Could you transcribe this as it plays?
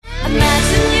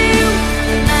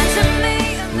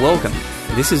Welcome.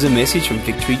 This is a message from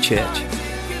Victory Church.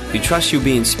 We trust you'll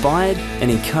be inspired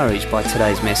and encouraged by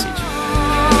today's message.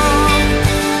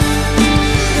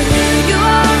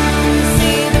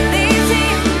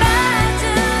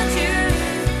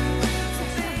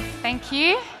 Thank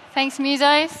you. Thanks,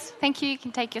 musos. Thank you. You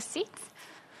can take your seats.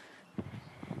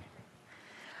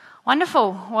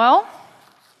 Wonderful. Well,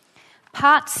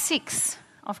 part 6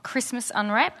 of Christmas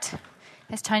Unwrapped.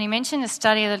 As Tony mentioned, a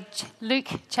study of Luke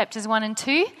chapters 1 and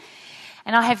 2.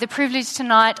 And I have the privilege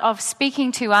tonight of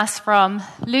speaking to us from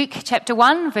Luke chapter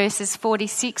 1, verses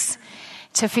 46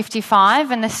 to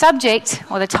 55. And the subject,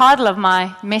 or the title of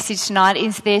my message tonight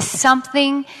is There's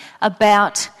Something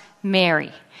About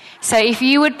Mary. So if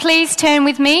you would please turn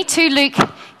with me to Luke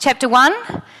chapter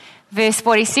 1, verse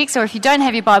 46. Or if you don't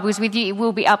have your Bibles with you, it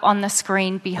will be up on the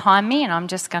screen behind me. And I'm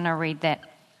just going to read that.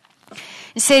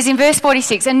 It says in verse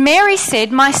 46, "And Mary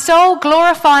said, 'My soul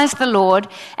glorifies the Lord,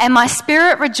 and my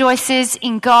spirit rejoices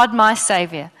in God my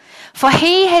Saviour. For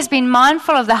he has been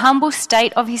mindful of the humble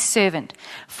state of his servant.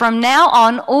 From now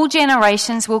on all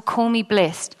generations will call me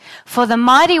blessed. For the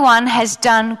Mighty One has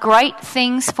done great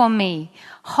things for me.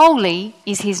 Holy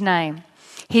is his name.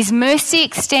 His mercy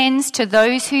extends to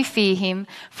those who fear him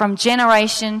from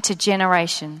generation to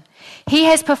generation. He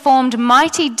has performed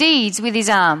mighty deeds with his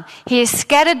arm. He has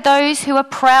scattered those who are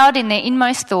proud in their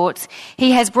inmost thoughts.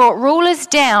 He has brought rulers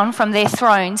down from their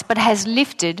thrones, but has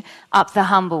lifted up the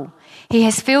humble. He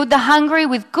has filled the hungry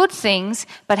with good things,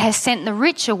 but has sent the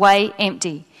rich away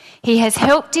empty. He has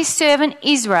helped his servant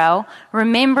Israel,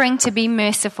 remembering to be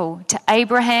merciful to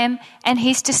Abraham and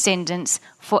his descendants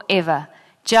forever,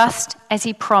 just as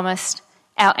he promised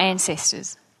our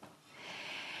ancestors.'"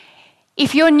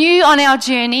 If you're new on our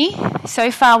journey,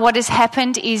 so far what has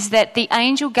happened is that the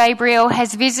angel Gabriel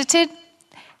has visited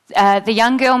the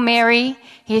young girl Mary.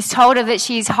 He has told her that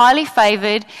she is highly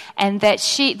favoured and that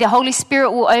the Holy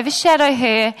Spirit will overshadow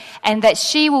her and that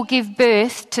she will give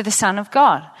birth to the Son of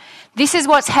God. This is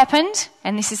what's happened,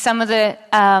 and this is some of the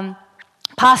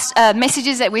past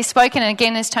messages that we've spoken. And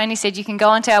again, as Tony said, you can go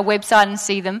onto our website and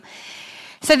see them.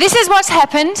 So this is what's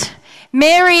happened.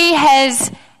 Mary has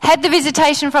had the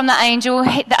visitation from the angel.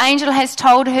 The angel has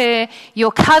told her,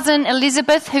 your cousin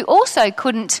Elizabeth, who also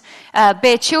couldn't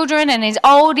bear children and is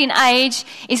old in age,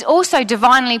 is also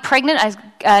divinely pregnant.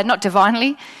 Not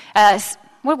divinely.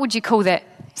 What would you call that?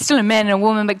 Still a man and a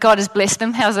woman, but God has blessed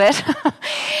them. How's that?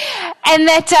 And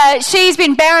that she's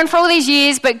been barren for all these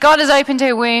years, but God has opened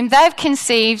her womb. They've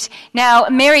conceived. Now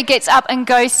Mary gets up and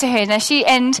goes to her. Now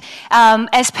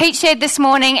as Pete shared this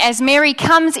morning, as Mary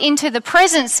comes into the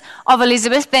presence of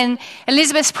Elizabeth, then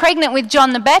Elizabeth's pregnant with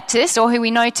John the Baptist, or who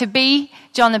we know to be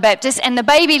John the Baptist, and the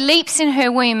baby leaps in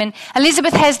her womb. And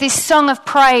Elizabeth has this song of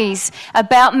praise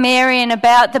about Mary and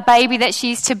about the baby that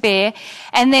she's to bear.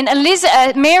 And then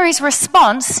Mary's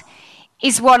response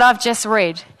is what I've just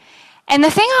read. And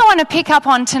the thing I want to pick up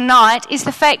on tonight is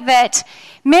the fact that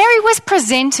Mary was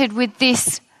presented with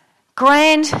this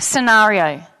grand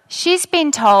scenario. She's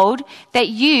been told that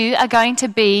you are going to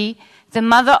be the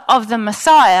mother of the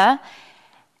Messiah,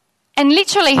 and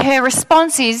literally her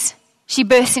response is she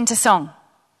bursts into song,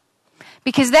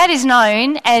 because that is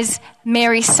known as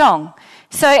Mary's song.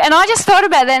 So, and I just thought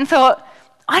about that and thought,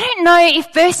 I don't know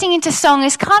if bursting into song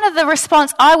is kind of the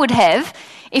response I would have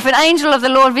if an angel of the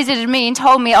Lord visited me and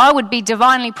told me I would be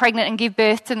divinely pregnant and give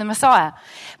birth to the Messiah.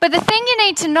 But the thing you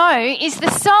need to know is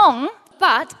the song,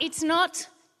 but it's not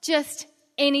just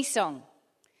any song.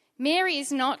 Mary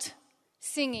is not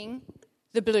singing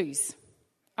the blues,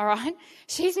 all right?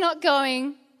 She's not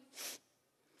going,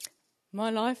 my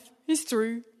life is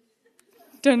through.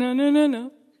 Da-na-na-na-na.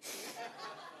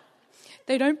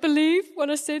 They don't believe what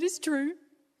I said is true.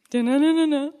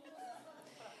 Da-na-na-na-na.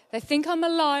 They think I'm a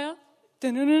liar.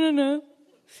 Da-na-na-na-na.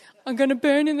 I'm going to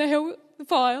burn in the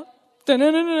fire.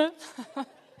 Da-na-na-na-na.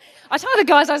 I told the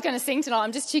guys I was going to sing tonight.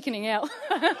 I'm just chickening out.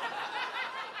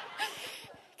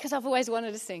 Because I've always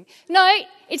wanted to sing. No,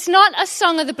 it's not a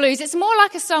song of the blues. It's more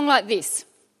like a song like this.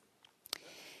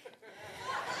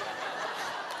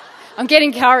 I'm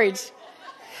getting courage.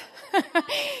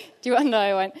 Do you want to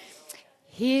know one?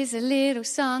 Here's a little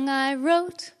song I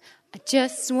wrote. I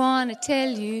just want to tell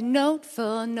you note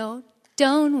for note.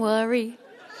 Don't worry.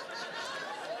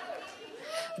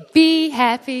 Be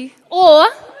happy. Or,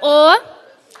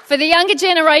 for the younger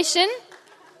generation,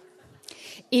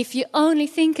 if you only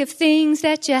think of things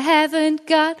that you haven't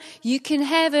got, you can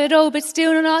have it all but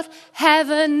still not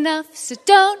have enough. So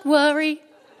don't worry.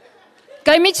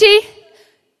 Go, Mitchie.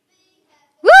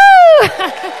 Woo!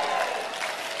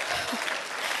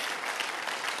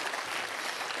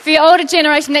 For your older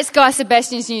generation, that's Guy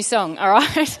Sebastian's new song, all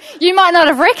right? You might not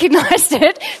have recognised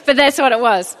it, but that's what it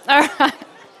was, all right?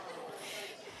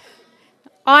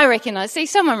 I recognise. See,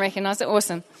 someone recognised it.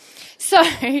 Awesome. So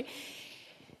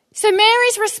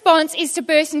Mary's response is to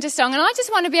burst into song, and I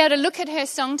just want to be able to look at her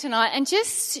song tonight and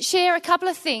just share a couple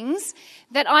of things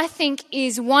that I think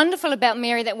is wonderful about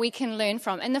Mary that we can learn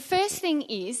from. And the first thing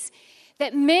is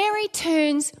that Mary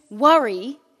turns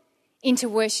worry into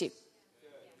worship.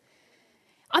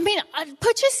 I mean,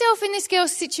 put yourself in this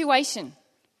girl's situation.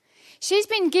 She's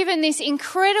been given this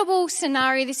incredible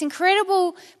scenario, this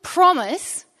incredible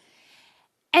promise,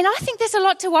 and I think there's a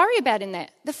lot to worry about in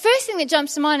that. The first thing that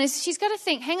jumps to mind is she's got to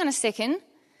think, hang on a second,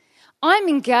 I'm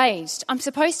engaged, I'm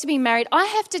supposed to be married, I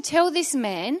have to tell this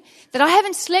man that I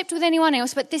haven't slept with anyone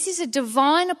else, but this is a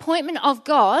divine appointment of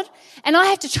God, and I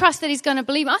have to trust that he's going to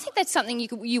believe me. I think that's something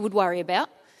you would worry about.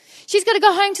 She's got to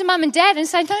go home to mum and dad and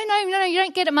say, no, you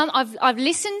don't get it, mum. I've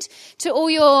listened to all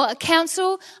your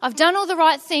counsel. I've done all the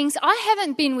right things. I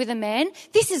haven't been with a man.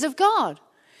 This is of God.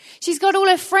 She's got all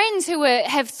her friends who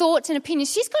have thoughts and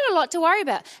opinions. She's got a lot to worry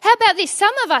about. How about this?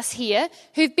 Some of us here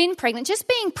who've been pregnant, just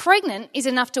being pregnant is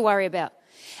enough to worry about.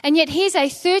 And yet here's a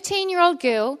 13-year-old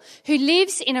girl who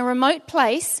lives in a remote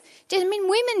place. I mean,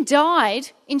 women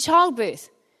died in childbirth.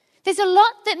 There's a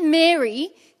lot that Mary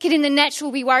can in the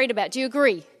natural be worried about. Do you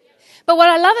agree? But what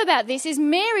I love about this is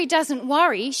Mary doesn't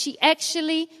worry, she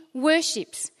actually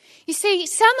worships. You see,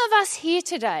 some of us here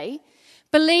today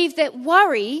believe that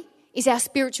worry is our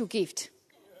spiritual gift.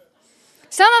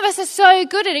 Some of us are so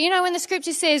good at it. You know, when the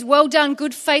scripture says, well done,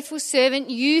 good, faithful servant,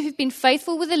 you who've been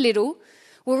faithful with a little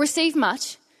will receive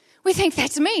much. We think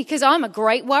that's me because I'm a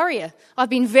great worrier. I've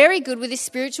been very good with this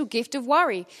spiritual gift of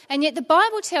worry. And yet the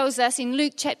Bible tells us in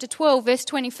Luke chapter 12, verse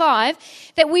 25,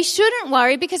 that we shouldn't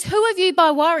worry because who of you by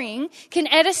worrying can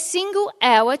add a single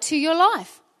hour to your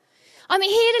life? I'm here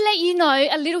to let you know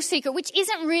a little secret, which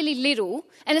isn't really little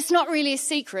and it's not really a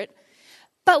secret,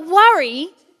 but worry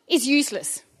is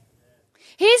useless.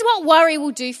 Here's what worry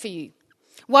will do for you.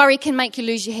 Worry can make you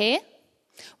lose your hair.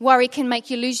 Worry can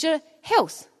make you lose your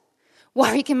health.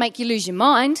 Worry can make you lose your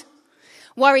mind.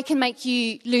 Worry can make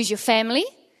you lose your family.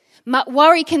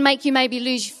 Worry can make you maybe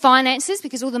lose your finances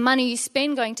because all the money you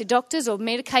spend going to doctors or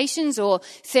medications or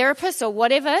therapists or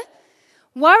whatever.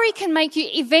 Worry can make you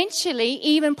eventually,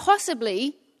 even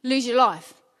possibly, lose your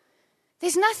life.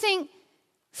 There's nothing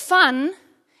fun,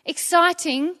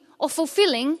 exciting or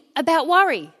fulfilling about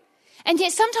worry. And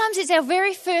yet sometimes it's our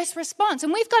very first response.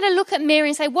 And we've got to look at Mary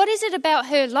and say, what is it about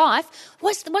her life?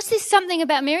 What's this something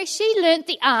about Mary? She learnt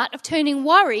the art of turning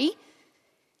worry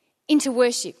into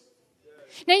worship.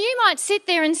 Now you might sit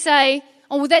there and say,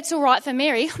 oh, well, that's all right for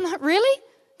Mary. I'm like, really?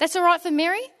 That's all right for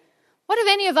Mary? What if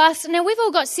any of us, now we've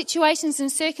all got situations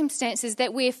and circumstances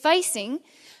that we're facing,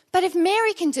 but if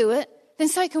Mary can do it, then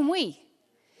so can we.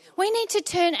 We need to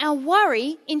turn our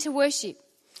worry into worship.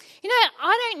 You know,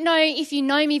 I don't know if you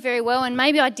know me very well, and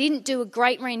maybe I didn't do a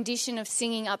great rendition of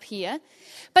singing up here,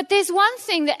 but there's one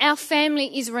thing that our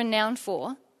family is renowned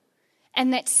for,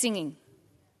 and that's singing.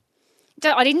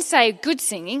 I didn't say good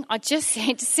singing, I just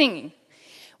said singing.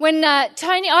 When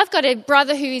Tony, I've got a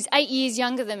brother who is 8 years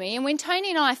younger than me, and when Tony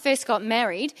and I first got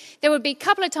married, there would be a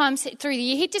couple of times through the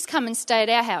year he'd just come and stay at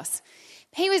our house.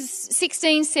 He was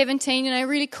 16, 17,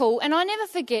 really cool, and I never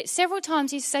forget, several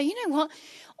times he'd say, you know what,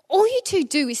 all you two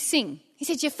do is sing. He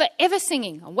said, you're forever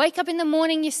singing. I wake up in the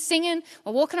morning, you're singing.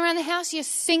 We're walking around the house, you're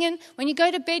singing. When you go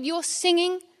to bed, you're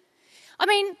singing. I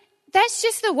mean, that's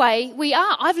just the way we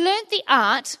are. I've learnt the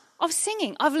art of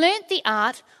singing. I've learnt the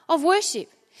art of worship.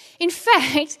 In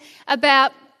fact,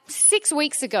 about 6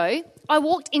 weeks ago, I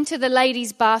walked into the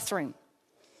ladies' bathroom.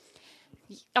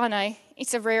 I know,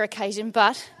 it's a rare occasion,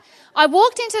 but I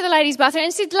walked into the ladies' bathroom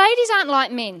and said, ladies aren't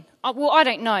like men. Well, I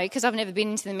don't know because I've never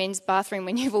been into the men's bathroom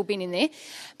when you've all been in there.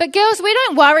 But girls, we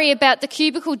don't worry about the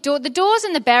cubicle door. The doors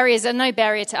and the barriers are no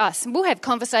barrier to us. We'll have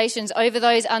conversations over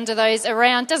those, under those,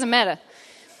 around, doesn't matter.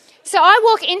 So I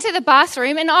walk into the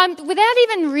bathroom and I'm, without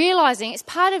even realising, it's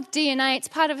part of DNA, it's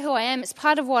part of who I am, it's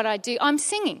part of what I do, I'm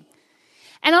singing.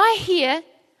 And I hear,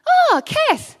 oh,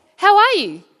 Kath, how are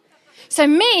you? So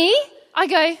me, I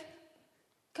go,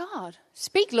 God,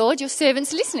 speak, Lord, your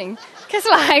servant's listening. Because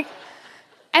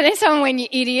and then someone went, you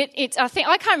idiot. I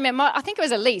can't remember. I think it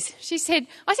was Elise. I said,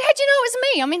 how'd you know it was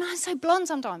me? I mean, I'm so blonde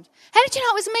sometimes. How did you know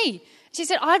it was me? She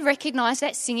said, I'd recognise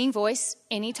that singing voice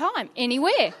anytime,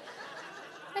 anywhere.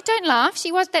 Now, don't laugh.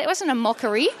 That wasn't a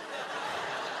mockery.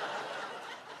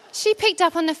 She picked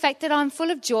up on the fact that I'm full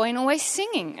of joy and always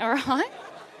singing, all right?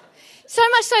 So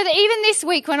much so that even this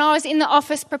week when I was in the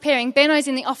office preparing, Benno's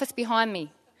in the office behind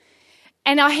me.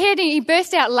 And I heard he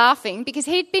burst out laughing because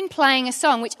he'd been playing a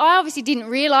song, which I obviously didn't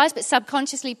realise, but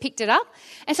subconsciously picked it up.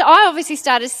 And so I obviously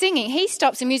started singing. He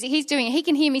stops the music he's doing. He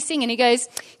can hear me sing, and he goes,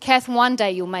 "Kath, one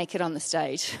day you'll make it on the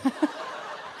stage." I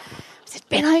said,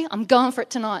 "Benno, I'm going for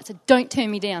it tonight, so don't turn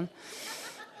me down."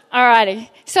 Alrighty.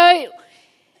 So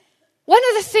one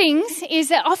of the things is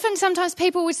that often sometimes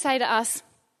people would say to us,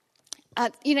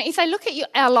 if they look at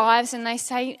our lives and they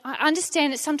say, "I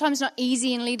understand it's sometimes not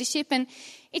easy in leadership," and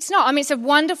it's not. I mean, it's a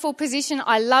wonderful position.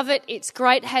 I love it. It's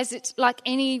great. Like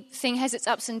anything, has its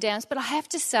ups and downs. But I have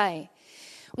to say,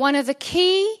 one of the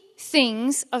key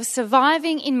things of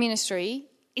surviving in ministry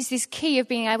is this key of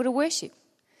being able to worship.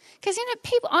 Because,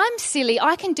 people, I'm silly.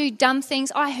 I can do dumb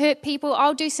things. I hurt people.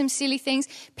 I'll do some silly things.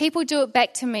 People do it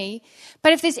back to me.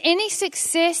 But if there's any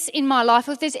success in my life,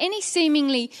 or if there's any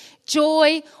seemingly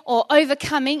joy or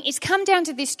overcoming, it's come down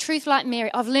to this truth like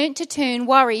Mary. I've learnt to turn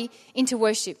worry into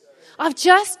worship. I've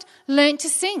just learnt to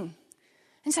sing.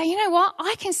 And say, you know what?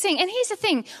 I can sing. And here's the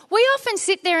thing. We often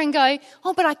sit there and go,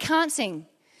 "Oh, but I can't sing."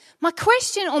 My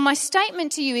question or my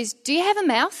statement to you is, do you have a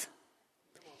mouth?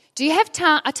 Do you have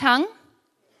a tongue?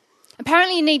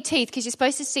 Apparently you need teeth because you're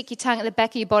supposed to stick your tongue at the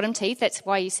back of your bottom teeth. That's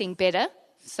why you sing better.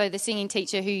 So the singing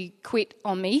teacher who quit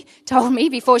on me told me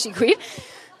before she quit.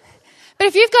 But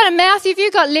if you've got a mouth, if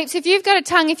you've got lips, if you've got a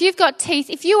tongue, if you've got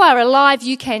teeth, if you are alive,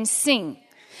 you can sing.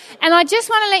 And I just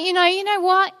want to let you know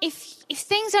what? If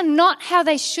things are not how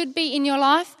they should be in your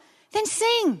life, then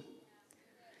sing.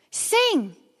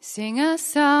 Sing. Sing a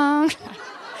song.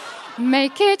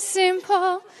 Make it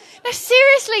simple. No,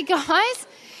 seriously, guys.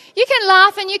 You can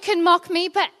laugh and you can mock me,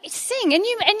 but sing. And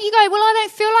you go, "Well, I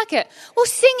don't feel like it." Well,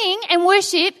 singing and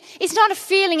worship is not a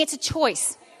feeling, it's a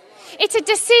choice. It's a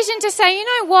decision to say, you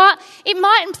know what,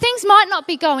 things might not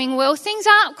be going well, things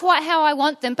aren't quite how I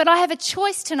want them, but I have a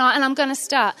choice tonight and I'm going to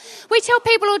start. We tell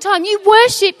people all the time, you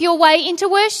worship your way into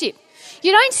worship.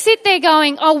 You don't sit there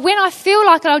going, "Oh, when I feel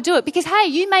like it, I'll do it," because, hey,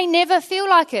 you may never feel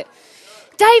like it.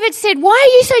 David said, "Why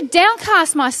are you so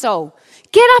downcast, my soul?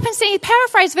 Get up and sing."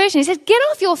 Paraphrase version, he said, "Get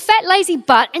off your fat, lazy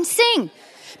butt and sing,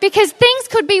 because things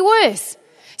could be worse."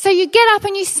 So you get up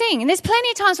and you sing. And there's plenty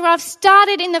of times where I've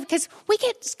started because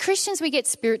Christians, we get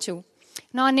spiritual.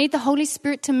 No, I need the Holy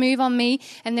Spirit to move on me.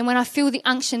 And then when I feel the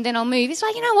unction, then I'll move. It's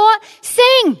like, you know what?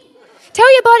 Sing.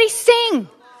 Tell your body, sing.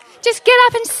 Just get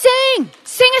up and sing.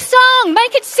 Sing a song.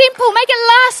 Make it simple. Make it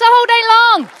last the whole day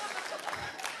long.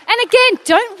 And again,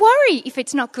 don't worry if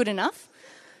it's not good enough,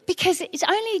 because it's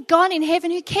only God in heaven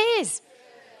who cares.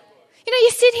 You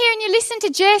sit here and you listen to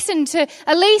Jess and to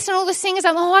Elise and all the singers.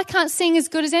 "Oh, I can't sing as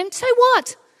good as them." So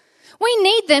what? We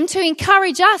need them to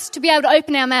encourage us to be able to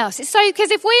open our mouths.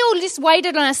 Because if we all just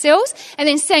waited on ourselves and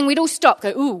then sang, we'd all stop, go,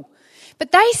 "Ooh."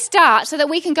 But they start so that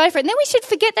we can go for it. And then we should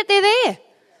forget that they're there.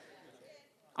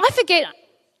 I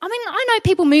know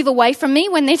people move away from me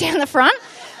when they're down the front.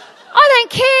 I don't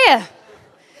care.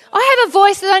 I have a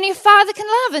voice that only a father can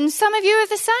love, and some of you are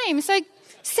the same. So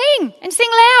sing, and sing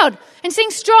loud, and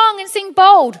sing strong, and sing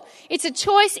bold. It's a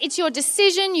choice, it's your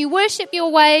decision, you worship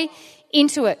your way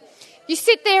into it. You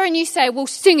sit there and you say, "Well,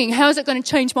 singing, how's it going to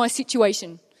change my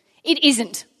situation?" It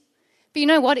isn't. But you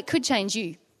know what? It could change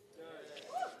you.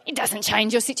 It doesn't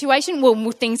change your situation. Well,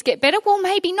 will things get better? Well,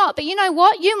 maybe not. But you know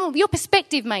what? Your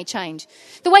perspective may change.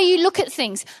 The way you look at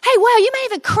things. Hey, wow, you may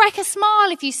even crack a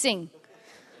smile if you sing.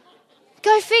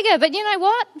 Go figure. But you know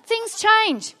what? Things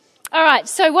change. All right,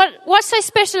 so what's so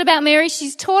special about Mary?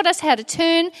 She's taught us how to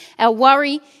turn our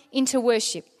worry into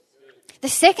worship. The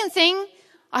second thing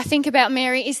I think about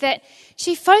Mary is that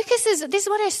she focuses, this is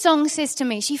what her song says to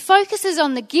me, she focuses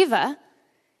on the giver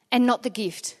and not the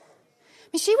gift. I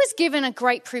mean, she was given a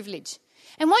great privilege.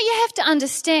 And what you have to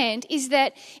understand is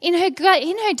that in her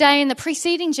day, in the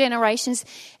preceding generations,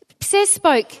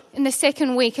 spoke in the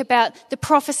second week about the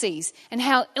prophecies and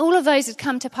how all of those had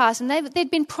come to pass. And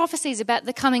there'd been prophecies about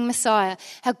the coming Messiah,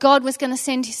 how God was going to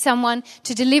send someone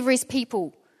to deliver his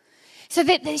people. So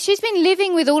that she's been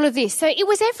living with all of this. So it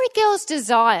was every girl's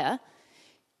desire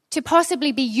to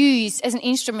possibly be used as an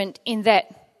instrument in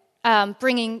that,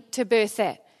 bringing to birth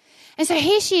that. And so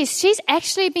here she is. She's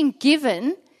actually been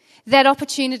given that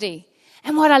opportunity.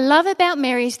 And what I love about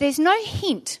Mary is there's no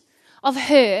hint of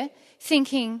her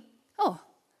thinking, "Oh,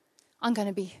 I'm going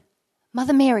to be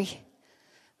Mother Mary,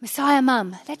 Messiah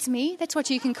Mum. That's me. That's what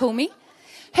you can call me."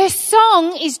 Her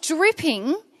song is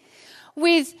dripping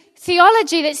with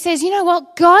theology that says, you know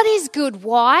what? God is good.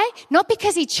 Why? Not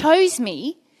because he chose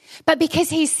me, but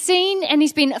because he's seen and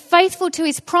he's been faithful to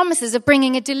his promises of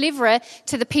bringing a deliverer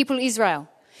to the people of Israel.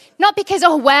 Not because,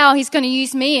 oh, wow, he's going to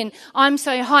use me and I'm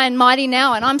so high and mighty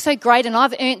now and I'm so great and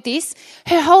I've earned this.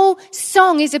 Her whole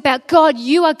song is about, God,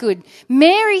 you are good.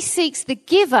 Mary seeks the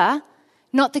giver,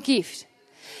 not the gift.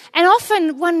 And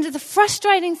often one of the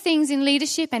frustrating things in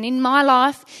leadership and in my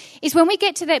life is when we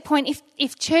get to that point,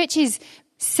 if church is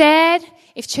sad,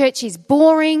 if church is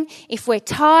boring, if we're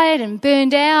tired and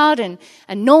burned out and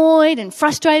annoyed and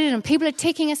frustrated and people are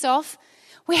ticking us off,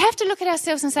 we have to look at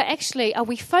ourselves and say, actually, are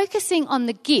we focusing on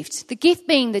the gift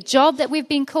being the job that we've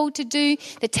been called to do,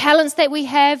 the talents that we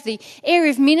have, the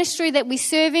area of ministry that we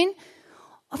serve in?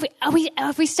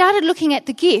 Have we started looking at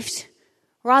the gift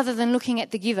rather than looking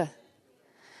at the giver?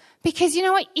 Because you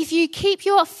know what? If you keep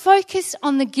your focus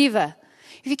on the giver,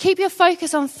 if you keep your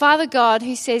focus on Father God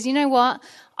who says, you know what?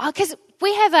 Because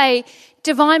we have a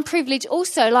divine privilege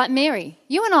also like Mary.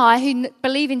 You and I who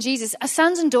believe in Jesus are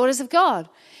sons and daughters of God.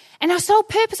 And our sole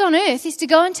purpose on earth is to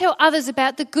go and tell others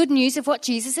about the good news of what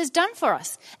Jesus has done for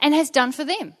us and has done for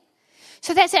them.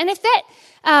 So that's it. And if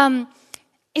that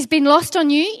has been lost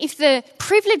on you, if the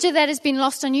privilege of that has been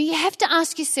lost on you, you have to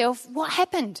ask yourself, what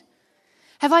happened?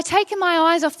 Have I taken my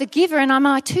eyes off the giver and am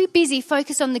I too busy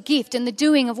focused on the gift and the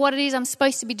doing of what it is I'm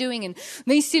supposed to be doing and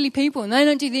these silly people and they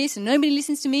don't do this and nobody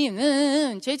listens to me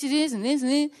and church is this and this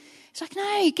and this. It's like,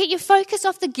 no, get your focus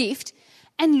off the gift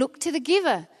and look to the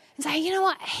giver. And say, you know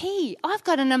what, I've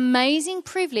got an amazing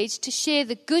privilege to share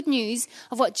the good news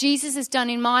of what Jesus has done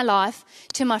in my life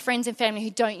to my friends and family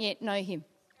who don't yet know him.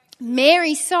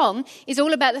 Mary's song is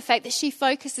all about the fact that she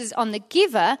focuses on the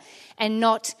giver and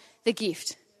not the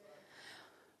gift.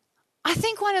 I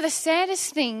think one of the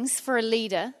saddest things for a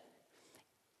leader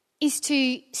is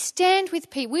to stand with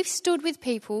people. We've stood with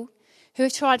people who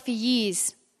have tried for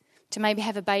years to maybe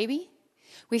have a baby.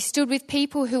 We've stood with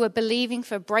people who are believing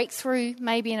for breakthrough,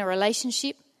 maybe in a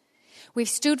relationship. We've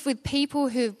stood with people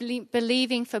who are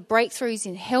believing for breakthroughs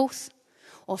in health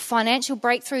or financial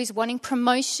breakthroughs, wanting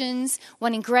promotions,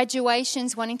 wanting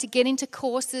graduations, wanting to get into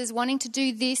courses, wanting to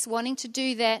do this, wanting to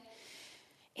do that.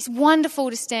 It's wonderful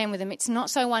to stand with them. It's not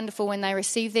so wonderful when they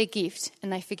receive their gift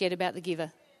and they forget about the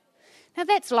giver. Now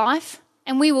that's life,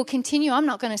 and we will continue. I'm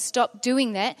not going to stop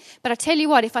doing that. But I tell you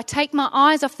what, if I take my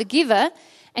eyes off the giver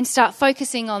and start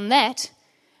focusing on that,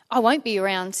 I won't be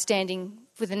around standing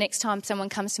for the next time someone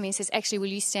comes to me and says, actually, will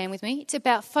you stand with me? It's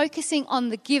about focusing on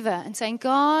the giver and saying,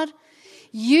 God,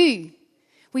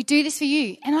 we do this for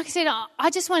you. And like I said, I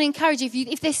just want to encourage you,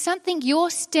 if there's something you're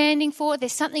standing for,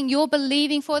 there's something you're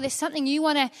believing for, there's something you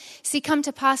want to see come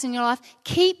to pass in your life,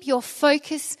 keep your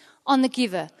focus on the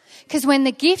giver. Because when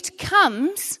the gift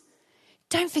comes,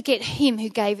 don't forget him who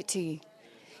gave it to you.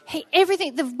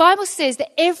 The Bible says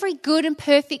that every good and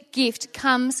perfect gift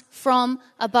comes from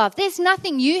above. There's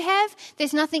nothing you have,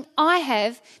 there's nothing I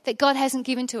have that God hasn't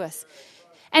given to us.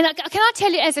 And can I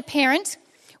tell you, as a parent,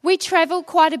 we travel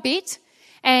quite a bit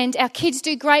and our kids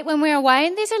do great when we're away,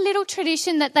 and there's a little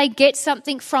tradition that they get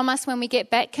something from us when we get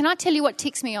back. Can I tell you what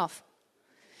ticks me off?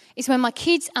 It's when my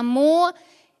kids are more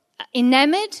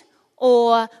enamoured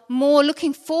or more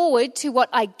looking forward to what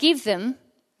I give them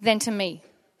than to me.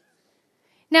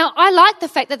 Now, I like the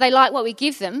fact that they like what we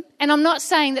give them, and I'm not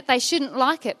saying that they shouldn't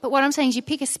like it, but what I'm saying is you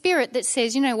pick a spirit that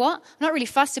says, you know what, I'm not really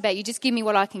fussed about you, just give me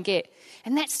what I can get.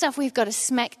 And that stuff we've got to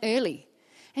smack early.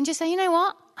 And just say, you know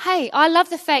what, hey, I love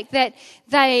the fact that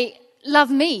they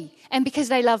love me, and because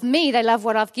they love me, they love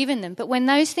what I've given them. But when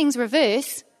those things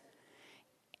reverse,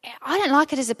 I don't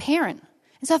like it as a parent.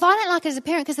 And so if I don't like it as a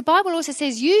parent, because the Bible also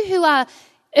says, you who are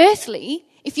earthly,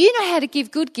 if you know how to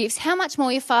give good gifts, how much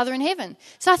more your Father in heaven?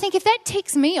 So I think if that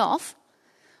ticks me off,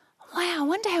 wow, I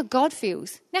wonder how God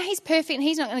feels. Now, he's perfect and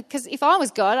he's not going to, because if I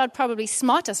was God, I'd probably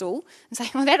smite us all and say,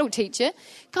 well, that'll teach you.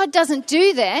 God doesn't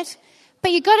do that.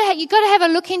 But you've got to have a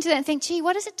look into that and think, gee,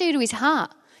 what does it do to his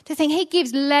heart? To think he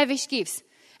gives lavish gifts.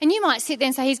 And you might sit there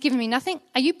and say, he's given me nothing.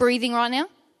 Are you breathing right now?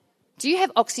 Do you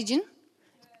have oxygen?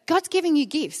 God's giving you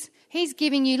gifts. He's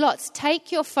giving you lots.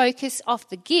 Take your focus off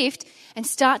the gift and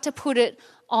start to put it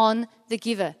on the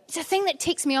giver. It's a thing that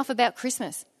ticks me off about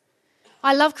Christmas.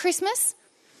 I love Christmas,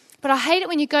 but I hate it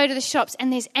when you go to the shops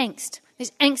and there's angst.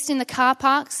 There's angst in the car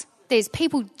parks. There's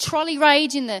people trolley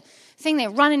rage in the thing. They're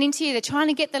running into you. They're trying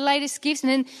to get the latest gifts.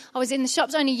 And then I was in the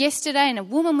shops only yesterday and a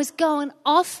woman was going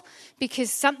off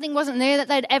because something wasn't there that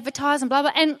they'd advertised and blah,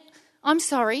 blah. And I'm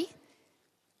sorry,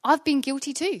 I've been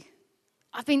guilty too.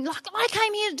 I've been like, I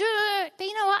came here to do it. But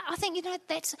you know what? I think,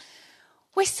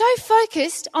 we're so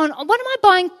focused on what am I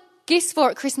buying gifts for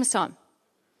at Christmas time?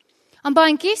 I'm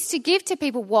buying gifts to give to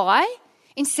people. Why?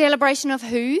 In celebration of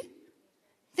who?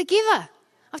 The giver.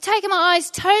 I've taken my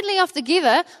eyes totally off the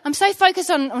giver. I'm so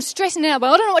focused on stressing out, but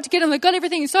I don't know what to get them. They've got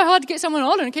everything. It's so hard to get someone.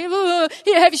 I don't care.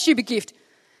 Here, have your stupid gift.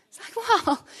 It's like,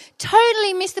 wow,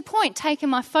 totally missed the point, taking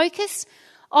my focus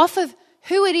off of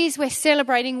who it is we're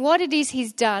celebrating, what it is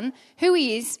he's done, who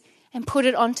he is, and put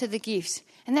it onto the gift.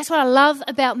 And that's what I love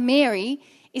about Mary,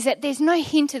 is that there's no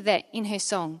hint of that in her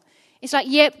song. It's like,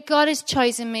 yep, God has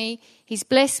chosen me, he's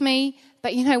blessed me,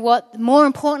 but you know what? More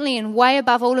importantly and way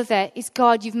above all of that is,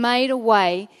 God, you've made a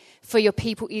way for your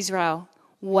people Israel.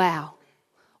 Wow.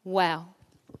 Wow.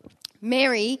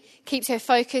 Mary keeps her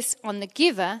focus on the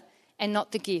giver and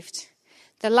not the gift.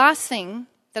 The last thing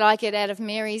that I get out of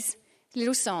Mary's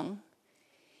little song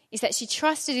is that she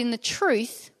trusted in the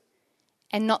truth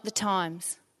and not the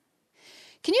times.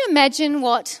 Can you imagine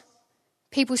what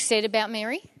people said about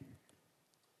Mary?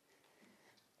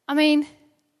 I mean,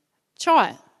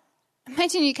 try it.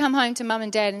 Imagine you come home to mum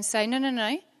and dad and say, no,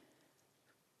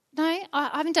 I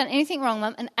haven't done anything wrong,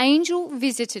 mum. An angel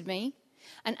visited me.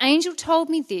 An angel told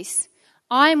me this.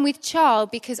 I am with child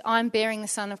because I'm bearing the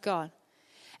Son of God.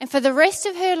 And for the rest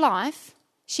of her life,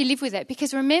 she lived with that.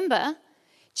 Because remember,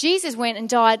 Jesus went and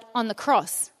died on the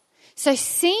cross. So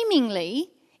seemingly,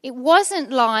 it wasn't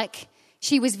like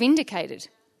she was vindicated.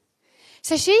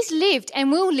 So she's lived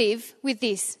and will live with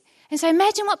this. And so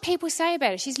imagine what people say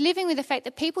about her. She's living with the fact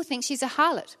that people think she's a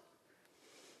harlot.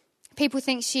 People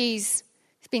think she's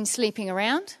been sleeping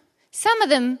around. Some of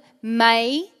them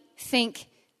may think,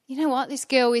 you know what, this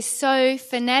girl is so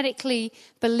fanatically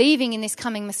believing in this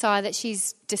coming Messiah that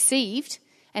she's deceived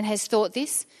and has thought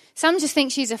this. Some just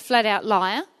think she's a flat-out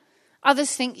liar.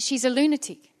 Others think she's a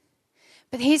lunatic.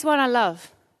 But here's what I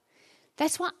love.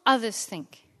 That's what others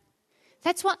think.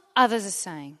 That's what others are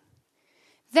saying.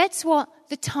 That's what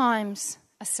the times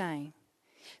are saying.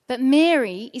 But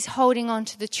Mary is holding on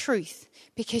to the truth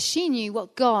because she knew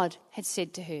what God had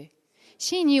said to her.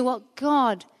 She knew what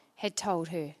God had told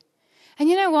her. And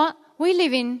you know what? We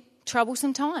live in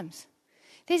troublesome times.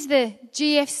 There's the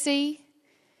GFC,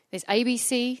 there's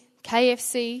ABC,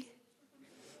 KFC,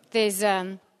 there's,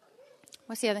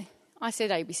 what's the other? I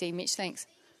said ABC, Mitch, thanks.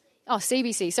 Oh,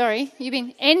 CBC, sorry. You've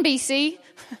been NBC.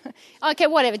 Okay,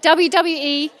 whatever.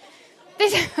 WWE.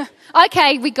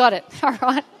 Okay, we got it. All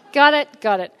right. Got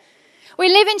it. We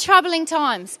live in troubling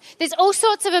times. There's all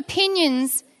sorts of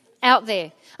opinions out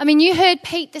there. I mean, you heard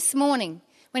Pete this morning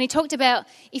when he talked about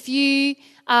if you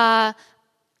are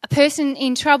a person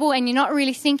in trouble and you're not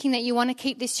really thinking that you want to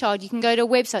keep this child, you can go to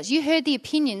websites. You heard the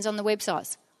opinions on the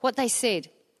websites, what they said.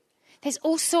 There's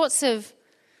all sorts of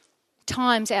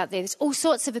times out there. There's all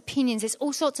sorts of opinions. There's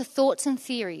all sorts of thoughts and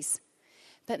theories.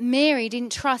 But Mary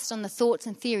didn't trust on the thoughts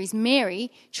and theories.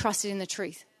 Mary trusted in the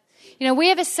truth. You know, we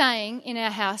have a saying in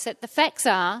our house that the facts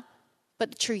are,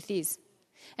 but the truth is.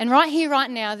 And right here, right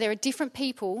now, there are different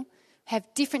people have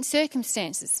different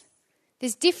circumstances.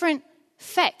 There's different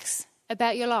facts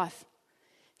about your life.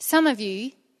 Some of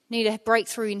you need a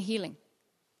breakthrough in healing.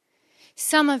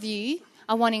 Some of you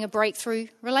are wanting a breakthrough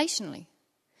relationally.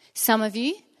 Some of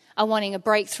you are wanting a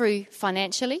breakthrough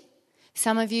financially.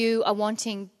 Some of you are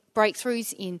wanting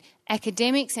breakthroughs in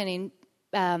academics and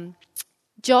in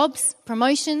jobs,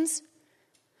 promotions.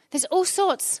 There's all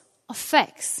sorts of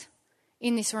facts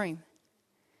in this room.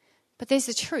 But there's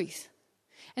the truth.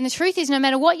 And the truth is, no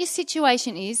matter what your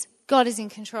situation is, God is in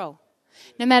control.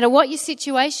 No matter what your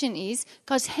situation is,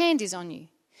 God's hand is on you.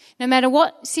 No matter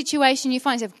what situation you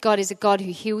find yourself, God is a God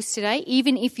who heals today,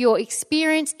 even if your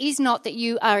experience is not that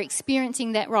you are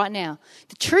experiencing that right now.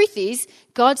 The truth is,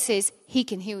 God says he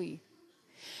can heal you.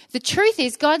 The truth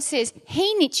is, God says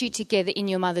he knit you together in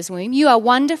your mother's womb. You are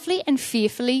wonderfully and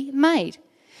fearfully made.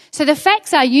 So the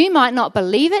facts are you might not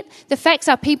believe it. The facts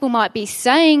are people might be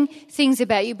saying things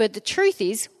about you, but the truth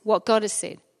is what God has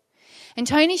said. And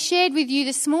Tony shared with you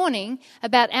this morning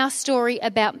about our story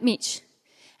about Mitch.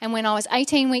 And when I was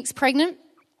 18 weeks pregnant,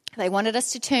 they wanted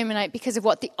us to terminate because of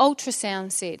what the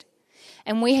ultrasound said.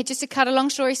 And we had, just to cut a long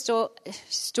story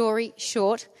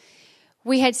short,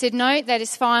 we had said, no, that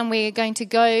is fine. We're going to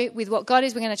go with what God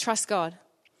is. We're going to trust God.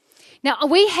 Now,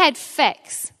 we had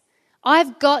facts.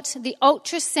 I've got the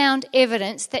ultrasound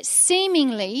evidence that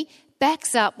seemingly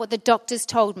backs up what the doctors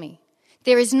told me.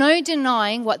 There is no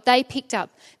denying what they picked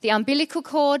up. The umbilical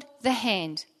cord, the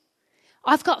hand.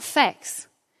 I've got facts.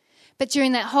 But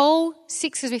during that whole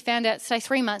 6, as we found out, say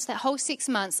 3 months, that whole 6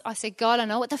 months, I said, God, I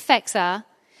know what the facts are,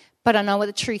 but I know what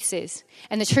the truth says.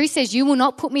 And the truth says you will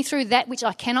not put me through that which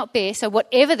I cannot bear. So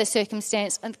whatever the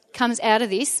circumstance comes out of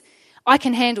this, I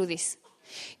can handle this.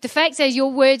 The fact is,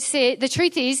 the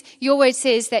truth is, your word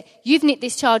says that you've knit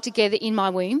this child together in my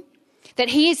womb, that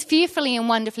he is fearfully and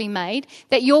wonderfully made,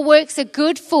 that your works are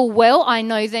good, full well, I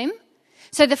know them.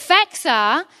 So the facts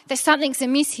are that something's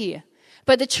amiss here.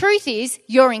 But the truth is,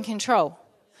 you're in control.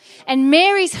 And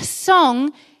Mary's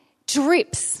song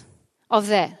drips of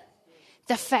that.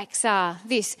 The facts are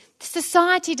this.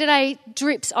 Society today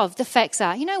drips of the facts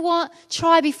are. You know what?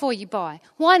 Try before you buy.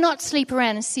 Why not sleep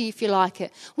around and see if you like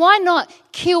it? Why not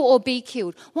kill or be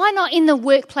killed? Why not in the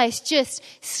workplace just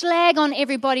slag on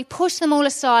everybody, push them all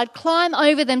aside, climb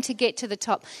over them to get to the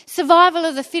top? Survival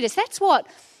of the fittest. That's what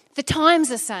the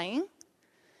Times are saying.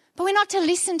 But we're not to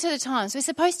listen to the Times. We're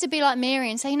supposed to be like Mary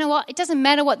and say, you know what? It doesn't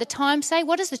matter what the Times say.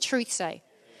 What does the truth say?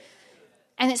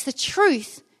 And it's the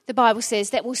truth, the Bible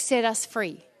says, that will set us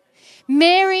free.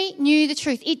 Mary knew the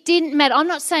truth. It didn't matter. I'm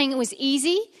not saying it was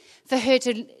easy for her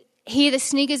to hear the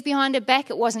sniggers behind her back.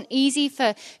 It wasn't easy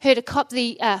for her to cop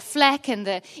the flack and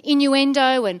the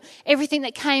innuendo and everything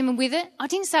that came with it. I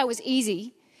didn't say it was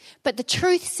easy, but the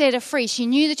truth set her free. She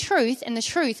knew the truth, and the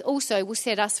truth also will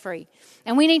set us free.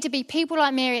 And we need to be people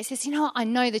like Mary that says, you know what, I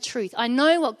know the truth. I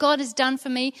know what God has done for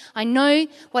me. I know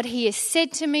what he has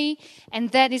said to me, and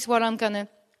that is what I'm going to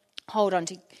hold on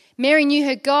to. Mary knew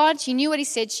her God. She knew what he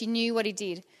said. She knew what he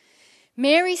did.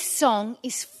 Mary's song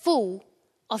is full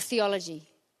of theology.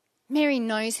 Mary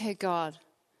knows her God.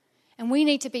 And we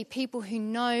need to be people who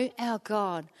know our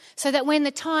God, so that when the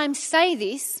Times say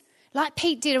this, like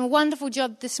Pete did a wonderful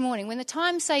job this morning, when the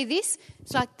Times say this,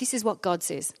 it's like, this is what God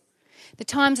says. The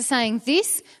Times are saying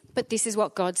this, but this is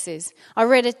what God says. I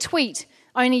read a tweet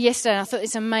only yesterday, and I thought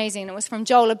it's amazing. It was from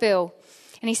Joel Abel.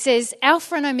 And he says,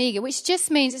 Alpha and Omega, which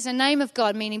just means it's a name of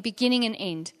God, meaning beginning and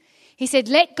end. He said,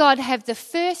 let God have the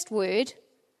first word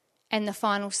and the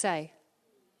final say.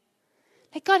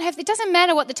 Let God have, it doesn't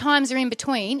matter what the times are in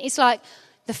between. It's like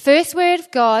the first word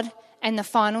of God and the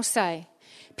final say.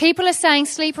 People are saying,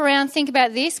 sleep around, think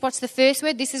about this. What's the first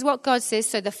word? This is what God says.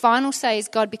 So the final say is,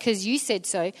 God, because you said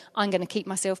so, I'm going to keep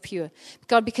myself pure.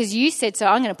 God, because you said so,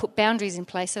 I'm going to put boundaries in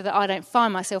place so that I don't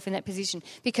find myself in that position.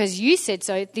 Because you said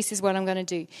so, this is what I'm going to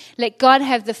do. Let God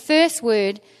have the first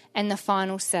word and the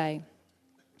final say.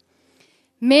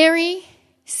 Mary's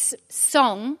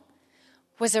song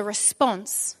was a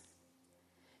response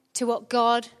to what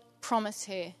God promised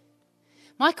her.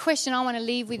 My question I want to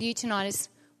leave with you tonight is,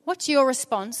 what's your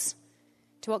response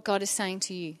to what God is saying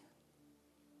to you?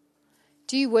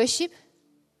 Do you worship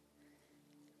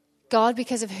God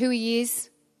because of who he is?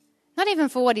 Not even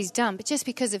for what he's done, but just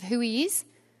because of who he is?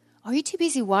 Or are you too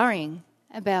busy worrying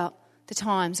about the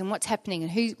times and what's happening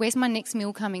and where's my next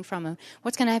meal coming from and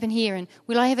what's going to happen here and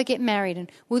will I ever get married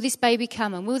and will this baby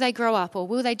come and will they grow up or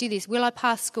will they do this? Will I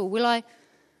pass school?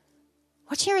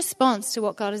 What's your response to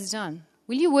what God has done?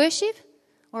 Will you worship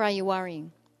or are you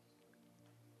worrying?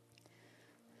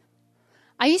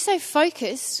 Are you so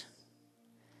focused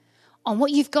on what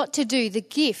you've got to do, the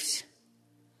gift,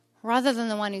 rather than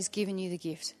the one who's given you the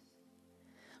gift?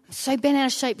 I'm so bent out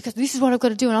of shape because this is what I've got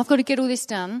to do and I've got to get all this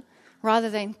done,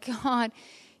 rather than, God,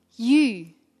 you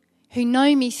who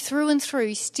know me through and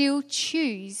through still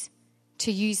choose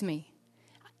to use me.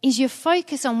 Is your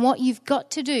focus on what you've got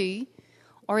to do,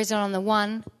 or is it on the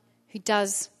one who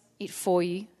does it for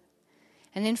you?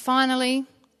 And then finally,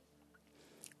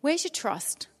 where's your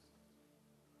trust?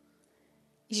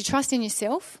 Is your trust in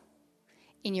yourself,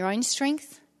 in your own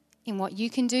strength, in what you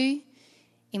can do,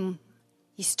 in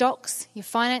your stocks, your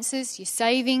finances, your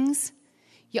savings,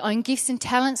 your own gifts and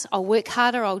talents? I'll work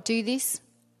harder, I'll do this.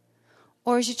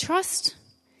 Or is your trust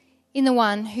in the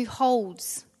one who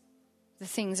holds the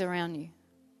things around you?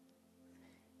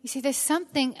 You see, there's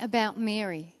something about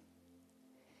Mary.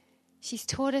 She's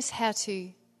taught us how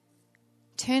to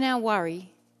turn our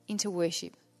worry into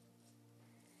worship.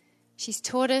 She's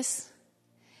taught us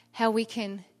how we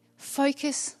can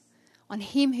focus on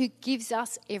him who gives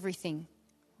us everything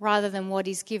rather than what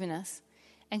he's given us.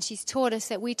 And she's taught us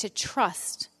that we're to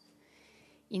trust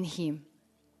in him.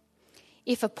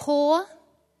 If a poor,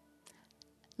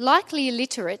 likely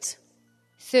illiterate,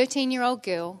 13-year-old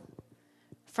girl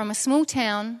from a small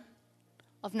town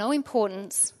of no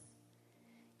importance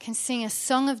can sing a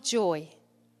song of joy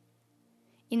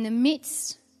in the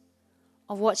midst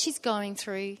of what she's going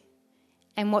through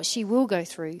and what she will go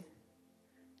through,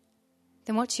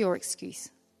 then what's your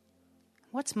excuse?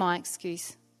 What's my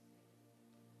excuse?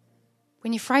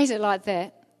 When you phrase it like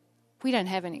that, we don't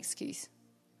have an excuse.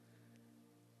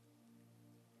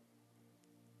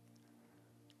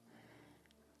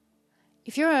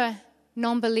 If you're a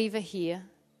non-believer here,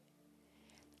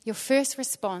 your first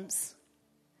response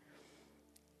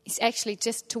is actually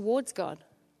just towards God.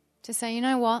 To say, you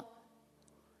know what?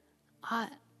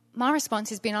 My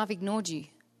response has been, I've ignored you.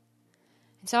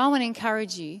 And so I want to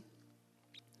encourage you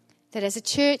that as a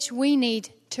church, we need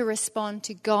to respond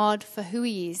to God for who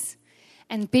he is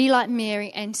and be like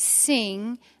Mary and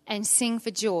sing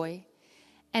for joy.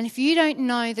 And if you don't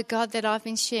know the God that I've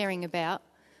been sharing about,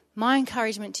 my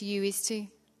encouragement to you is to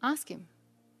ask him.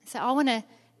 So I want to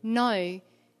know,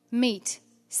 meet,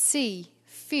 see,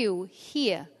 feel,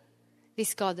 hear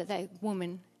this God that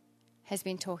woman has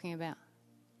been talking about.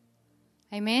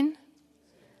 Amen?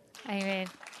 Amen.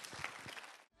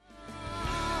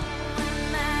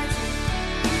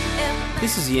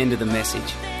 This is the end of the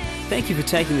message. Thank you for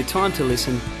taking the time to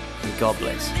listen, and God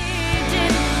bless.